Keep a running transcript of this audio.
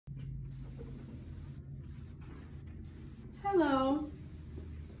Hello.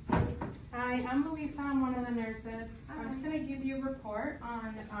 Hi, I'm Louisa. I'm one of the nurses. Hi. I'm just going to give you a report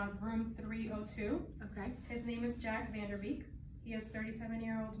on room 302. Okay. His name is Jack Vanderbeek. He is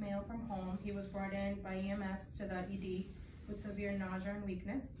 37-year-old male from home. He was brought in by EMS to the ED with severe nausea and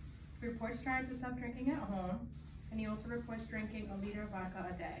weakness. He reports trying to stop drinking at home, and he also reports drinking a liter of vodka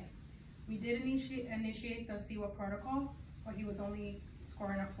a day. We did initiate the CWA protocol, but he was only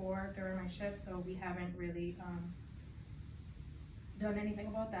scoring a 4 during my shift, so we haven't really done anything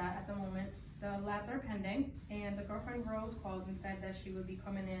about that at the moment. The labs are pending, and the girlfriend Rose called and said that she would be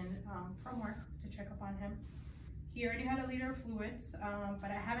coming in from work to check up on him. He already had a liter of fluids, but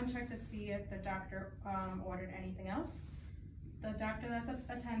I haven't checked to see if the doctor ordered anything else. The doctor that's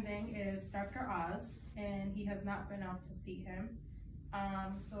attending is Dr. Oz, and he has not been out to see him.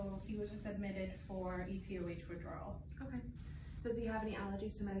 So he was just admitted for ETOH withdrawal. Okay. Does he have any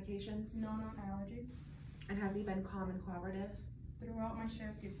allergies to medications? No allergies. And has he been calm and cooperative? Throughout my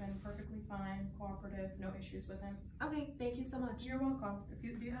shift, he's been perfectly fine, cooperative, no issues with him. Okay, thank you so much. You're welcome. Do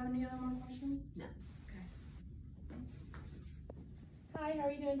you have any other more questions? No. Okay. Hi, how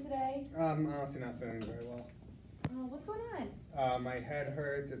are you doing today? I'm honestly not feeling very well. What's going on? My head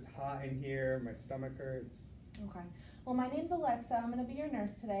hurts, it's hot in here, my stomach hurts. Okay. Well, my name's Alexa. I'm going to be your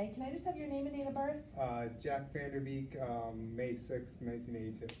nurse today. Can I just have your name and date of birth? Jack Vanderbeek, May 6th,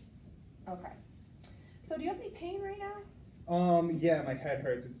 1982. Okay. So do you have any pain right now? Yeah, my head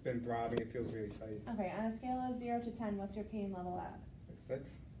hurts, it's been throbbing, it feels really tight. Okay, on a scale of 0 to 10, what's your pain level at? A 6?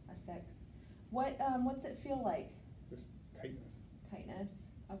 A 6. What's it feel like? Just tightness. Tightness.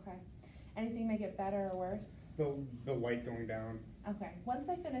 Okay. Anything make it better or worse? The light going down. Okay. Once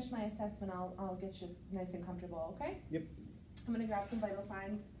I finish my assessment, I'll get you nice and comfortable, okay? Yep. I'm going to grab some vital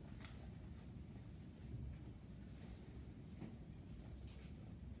signs.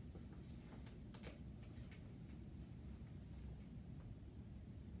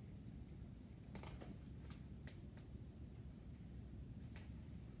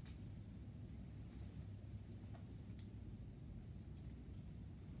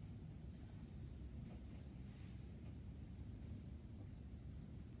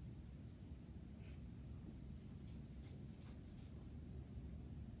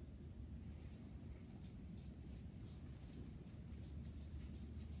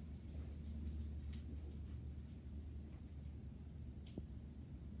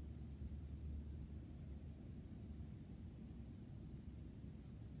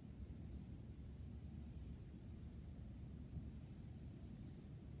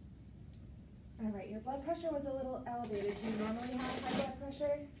 All right, your blood pressure was a little elevated. Do you normally have high blood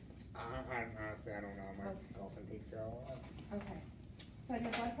pressure? Honestly, I don't know. My girlfriend takes care of all that. Okay. So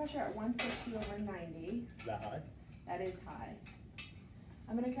your blood pressure at 160 over 90. Is that high? That is high.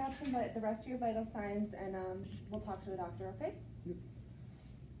 I'm going to grab the rest of your vital signs, and we'll talk to the doctor, okay? Yep.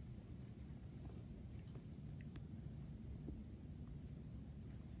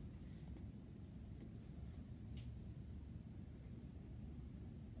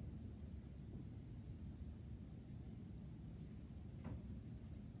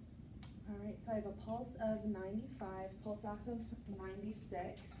 All right, so I have a pulse of 95, pulse ox of 96.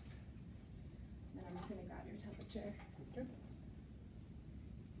 And I'm just going to grab your temperature. Okay.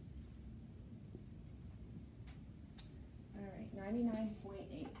 All right,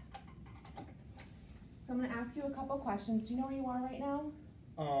 99.8. So I'm going to ask you a couple questions. Do you know where you are right now?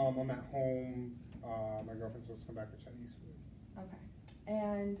 I'm at home. My girlfriend's supposed to come back with Chinese food. Okay.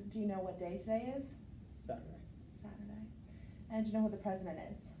 And do you know what day today is? Saturday. Saturday. And do you know who the president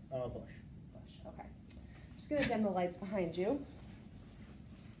is? Bush. Bush, okay. I'm just going to dim the lights behind you.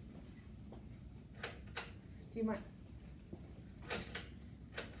 Do you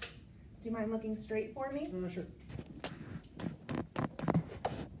mind looking straight for me? Sure.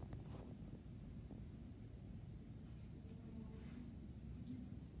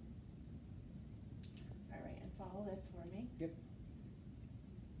 All right, and follow this for me. Yep.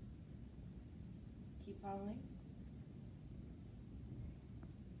 Keep following.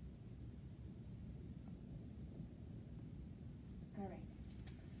 All right.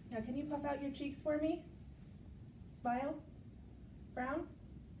 Now, can you puff out your cheeks for me? Smile. Frown.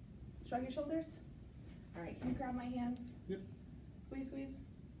 Shrug your shoulders. All right, can you grab my hands? Yep. Squeeze, squeeze.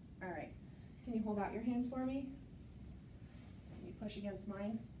 All right. Can you hold out your hands for me? Can you push against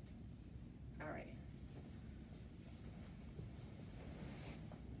mine? All right.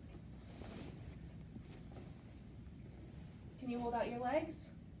 Can you hold out your legs?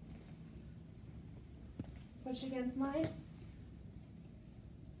 Push against mine.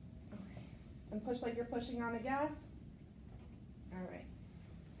 Okay. And push like you're pushing on the gas. All right.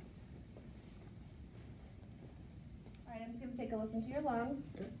 All right, I'm just gonna take a listen to your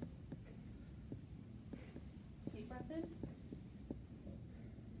lungs. Okay. Deep breath in.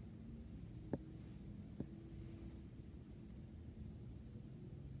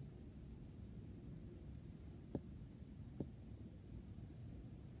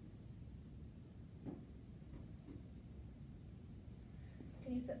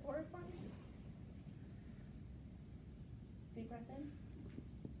 Can you sit forward for me? Deep breath in.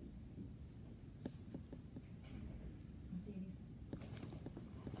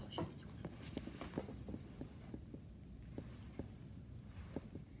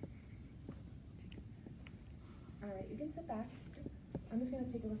 Alright, you can sit back. I'm just going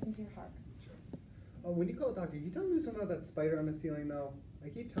to take a listen to your heart. Sure. When you call a doctor, can you tell them something about that spider on the ceiling, though? I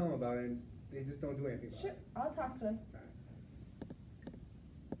keep telling them about it, and they just don't do anything about Sure, it. I'll talk to him.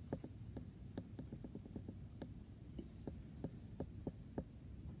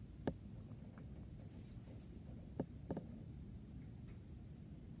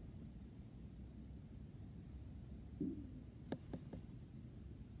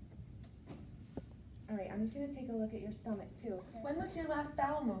 Alright, I'm just going to take a look at your stomach too. Okay? When was your last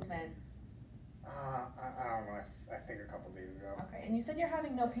bowel movement? I don't know. I think a couple days ago. Okay, and you said you're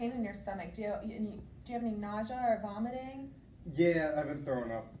having no pain in your stomach. Do you have any nausea or vomiting? Yeah, I've been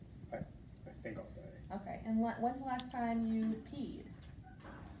throwing up, I think all day. Okay, and when's the last time you peed?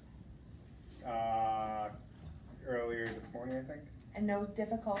 Earlier this morning, I think. And no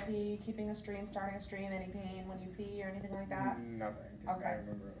difficulty keeping a stream, starting a stream, any pain when you pee or anything like that? Nothing. Okay. I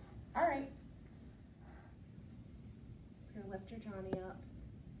remember. All right. Just going to lift your Johnny up.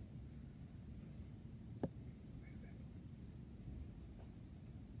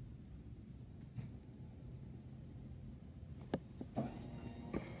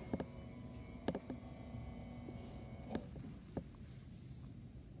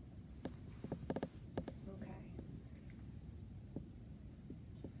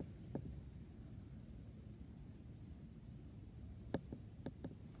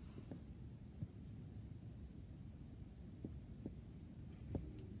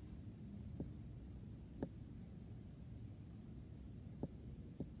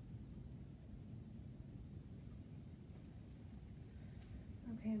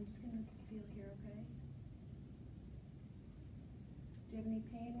 Okay, I'm just gonna feel here, okay? Do you have any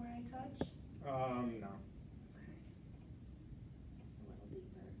pain where I touch? No. Okay. Just a little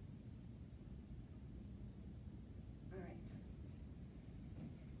deeper. Alright.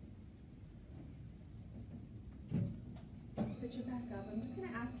 Sit you back up. I'm just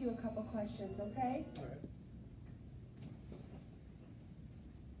gonna ask you a couple questions, okay?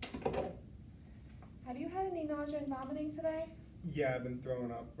 Alright. Have you had any nausea and vomiting today? Yeah, I've been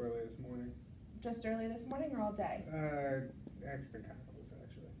throwing up early this morning. Just early this morning or all day? It's been kind of close,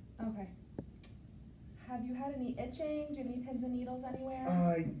 actually. Okay. Have you had any itching? Do you have any pins and needles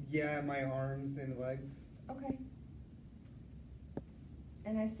anywhere? Yeah, my arms and legs. Okay.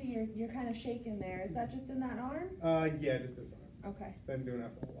 And I see you're kind of shaking there. Is that just in that arm? Yeah, just this arm. Okay. Been doing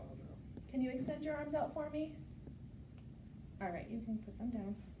that for a while now. Can you extend your arms out for me? All right, you can put them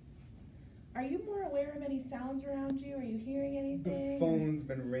down. Are you more aware of any sounds around you? Are you hearing anything? The phone's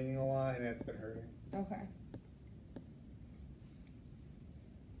been ringing a lot, and it's been hurting. Okay.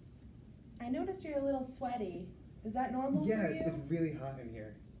 I noticed you're a little sweaty. Is that normal for you? Yeah, it's really hot in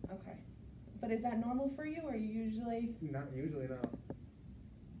here. Okay. But is that normal for you, or are you usually? Not usually, no.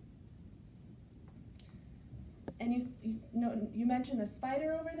 And you mentioned the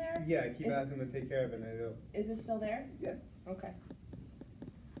spider over there? Yeah, I keep asking them to take care of it, and I do. Is it still there? Yeah. Okay.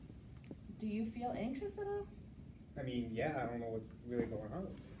 Do you feel anxious at all? I mean, yeah, I don't know what's really going on.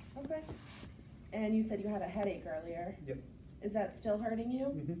 Okay. And you said you had a headache earlier. Yep. Is that still hurting you?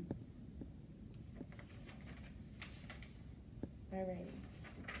 Mm-hmm. All right.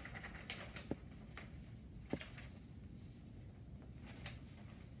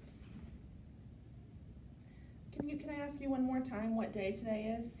 Can I ask you one more time what day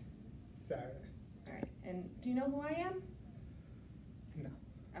today is? Saturday. All right. And do you know who I am? No.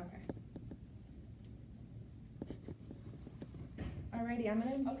 Okay. Alrighty, I'm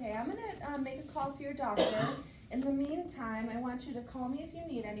gonna make a call to your doctor. In the meantime, I want you to call me if you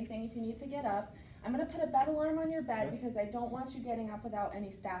need anything, if you need to get up. I'm gonna put a bed alarm on your bed Okay. because I don't want you getting up without any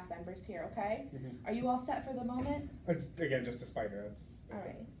staff members here, okay? Mm-hmm. Are you all set for the moment? Again, just a spider. That's Alright,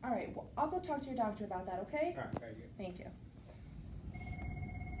 it. alright, well, I'll go talk to your doctor about that, okay? All right, thank you. Thank you.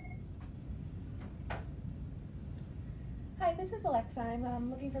 Hi, this is Alexa.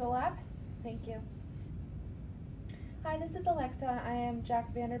 I'm looking for the lab. Thank you. Hi, this is Alexa. I am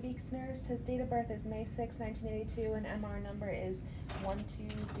Jack Vanderbeek's nurse. His date of birth is May 6, 1982, and MR number is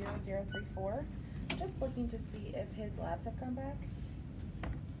 120034. just looking to see if his labs have come back.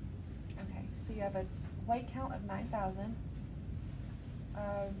 Okay, so you have a white count of 9,000,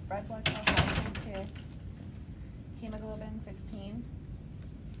 red blood cell 5.2, hemoglobin 16,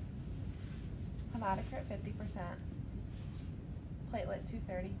 hematocrit 50%, platelet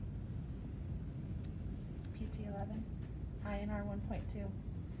 230, PT 11, INR 1.2,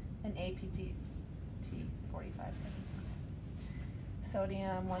 and APT 45 seconds.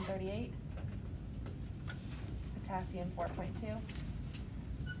 Sodium 138, potassium 4.2,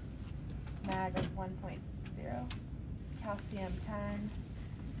 mag of 1.0, calcium 10,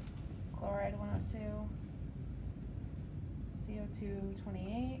 chloride 102, CO2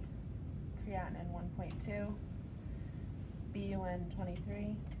 28, creatinine 1.2, BUN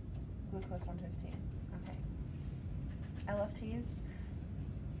 23, glucose 115. Okay. LFTs.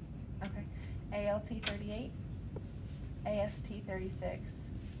 Okay. ALT 38, AST 36,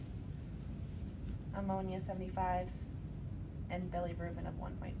 ammonia 75, and bilirubin of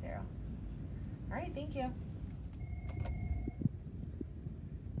 1.0. All right, thank you.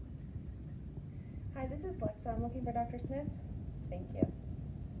 Hi, this is Lexa. I'm looking for Dr. Smith. Thank you.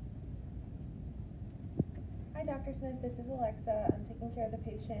 Hi, Dr. Smith. This is Alexa. I'm taking care of the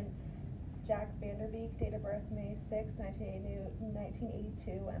patient Jack Vanderbeek, date of birth May 6,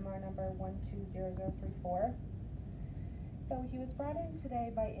 1982, MR number 120034. So he was brought in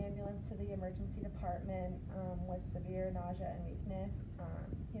today by ambulance to the emergency department with severe nausea and weakness.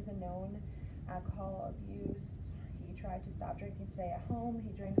 He has a known alcohol abuse. He tried to stop drinking today at home.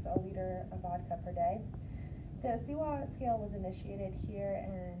 He drinks a liter of vodka per day. The CWA scale was initiated here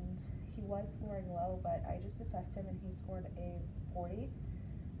and he was scoring low, but I just assessed him and he scored a 40.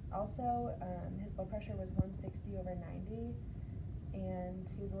 Also, his blood pressure was 160 over 90 and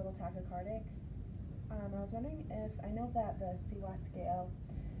he was a little tachycardic. I was wondering if, I know that the CWA scale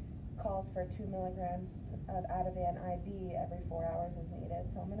calls for 2 milligrams of Ativan IV every 4 hours is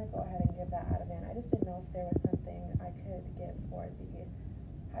needed, so I'm going to go ahead and give that Ativan. I just didn't know if there was something I could give for the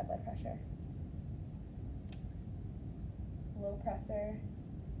high blood pressure. Low pressor,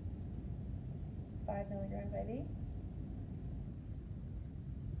 5 milligrams IV.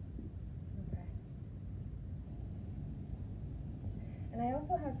 Okay. And I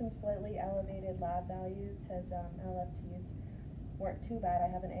also have some slightly elevated lab values. His LFTs weren't too bad. I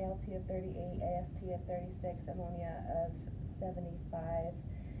have an ALT of 38, AST of 36, ammonia of 75,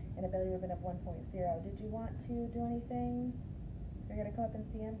 and a bilirubin of 1.0. Did you want to do anything? You're going to come up and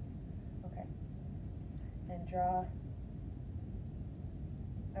see him? Okay. And draw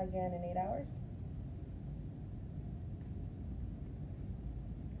again in 8 hours?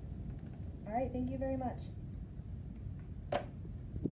 All right, thank you very much.